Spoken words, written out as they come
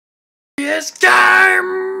It's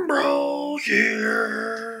Game Bro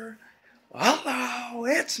here. Hello,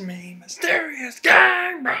 it's me, Mysterious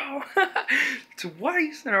Game Bro.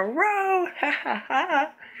 Twice in a row.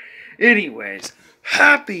 Anyways,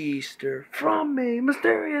 happy Easter from me,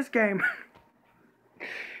 Mysterious Game.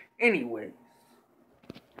 Anyway.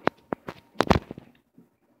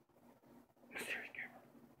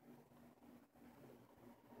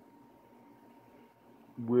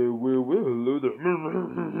 Well, hello there.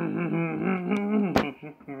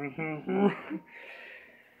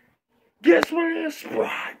 Guess what it is?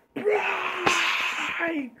 Bright.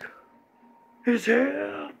 It's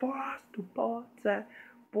here for us to party.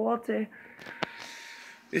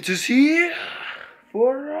 It is here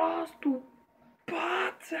for us to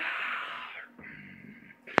party.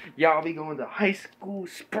 Y'all be going to high school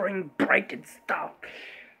spring break and stuff.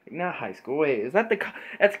 Not high school. Wait, is that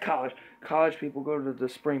that's college? College people go to the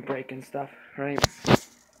spring break and stuff, right?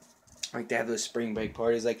 Like they have those spring break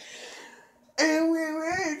parties, like, and we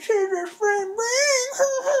went to the spring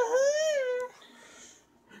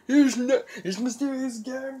break. Here's Mysterious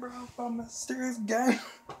Game, bro. From Mysterious Game.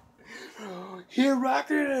 Here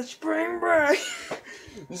rocking at spring break.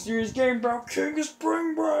 Mysterious Game, bro. King of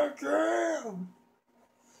spring break, yeah.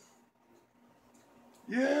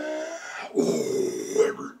 Yeah.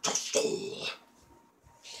 Ooh,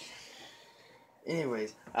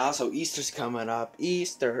 anyways, also Easter's coming up.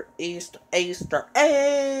 Easter, oh, Easter, Easter,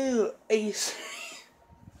 oh, Easter,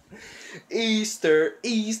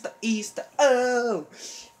 oh,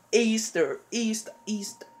 Easter,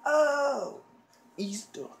 oh,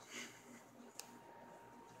 Easter.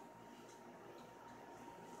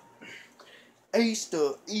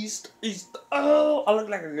 Easter, oh, I look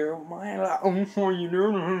like a girl, man. Like, oh, you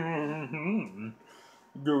know,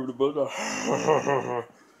 go to bed.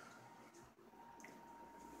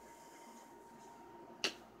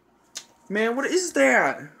 Man, what is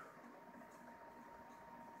that?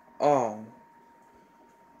 Oh.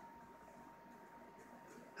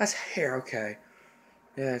 That's hair, okay.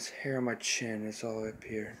 Yeah, it's hair on my chin. It's all up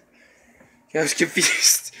here. Yeah, I was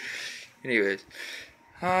confused. Anyways.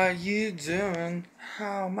 How you doing?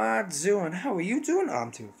 How am I doing? How are you doing? Oh,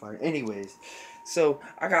 I'm doing fine. Anyways. So,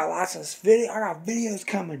 I got videos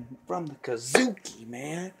coming from the Kazuki,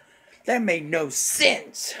 man. That made no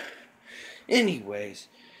sense. Anyways.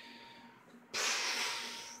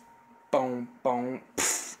 Boom, boom.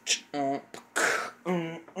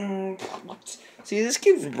 See, this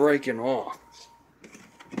keeps breaking off.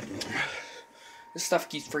 This stuff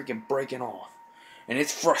keeps freaking breaking off. And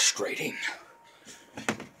it's frustrating.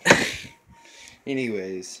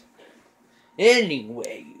 Anyways. I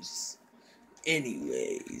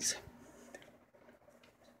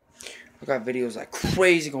got videos like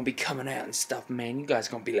crazy gonna be coming out and stuff, man. You guys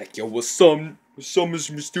gonna be like, yo, what's up? What's up,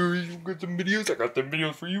 Mr. Mysterious? You got some videos? I got them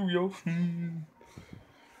videos for you, yo.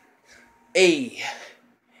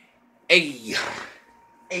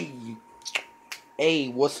 Hey,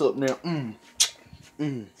 what's up now?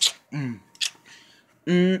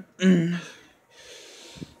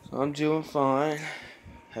 So I'm doing fine.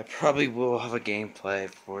 I probably will have a gameplay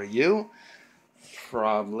for you.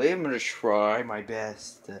 Probably. I'm gonna try my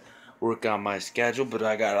best to work on my schedule, but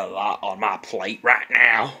I got a lot on my plate right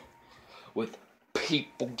now. With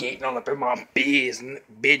people getting all up in my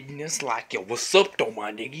business like, yo, what's up though,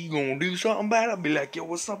 my nigga? You gonna do something bad? I'll be like, yo,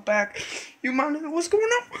 what's up back? You my nigga, what's going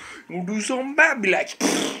on? You gonna do something bad? Be like,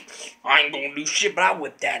 I ain't gonna do shit, but I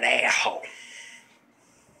whip that asshole.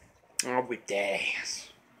 I'll whip that ass.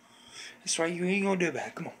 That's right, you ain't gonna do it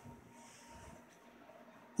bad. Come on.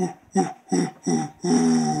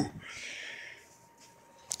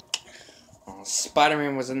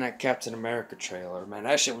 Spider-Man was in that Captain America trailer, man.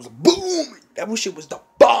 That shit was boom. That shit was the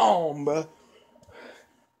bomb, bro.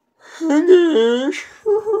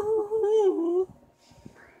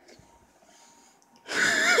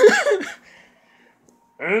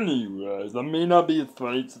 Anyways, I may not be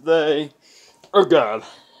funny today. Oh God.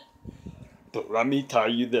 But let me tell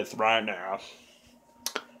you this right now.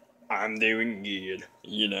 I'm doing good,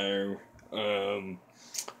 you know.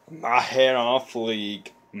 My head on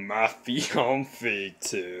fleek. My feet on fleek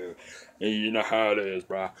too. And you know how it is,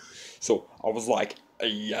 bro. So I was like,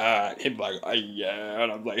 yeah. He'd be like, yeah.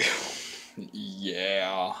 And I'm like,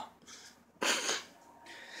 yeah.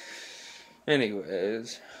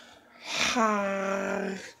 Anyways.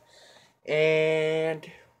 Hi. And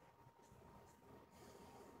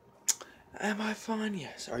am I fine?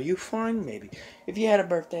 Yes. Are you fine? Maybe. If you had a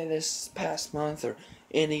birthday this past month or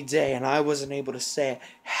any day and I wasn't able to say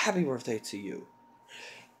happy birthday to you.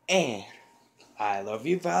 And I love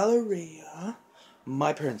you, Valeria,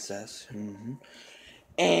 my princess.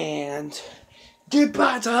 And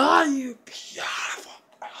goodbye to all you beautiful,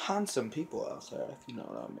 handsome people out there, if you know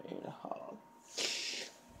what I mean.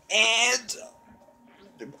 And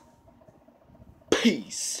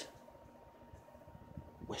peace.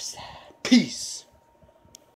 What's that? Peace.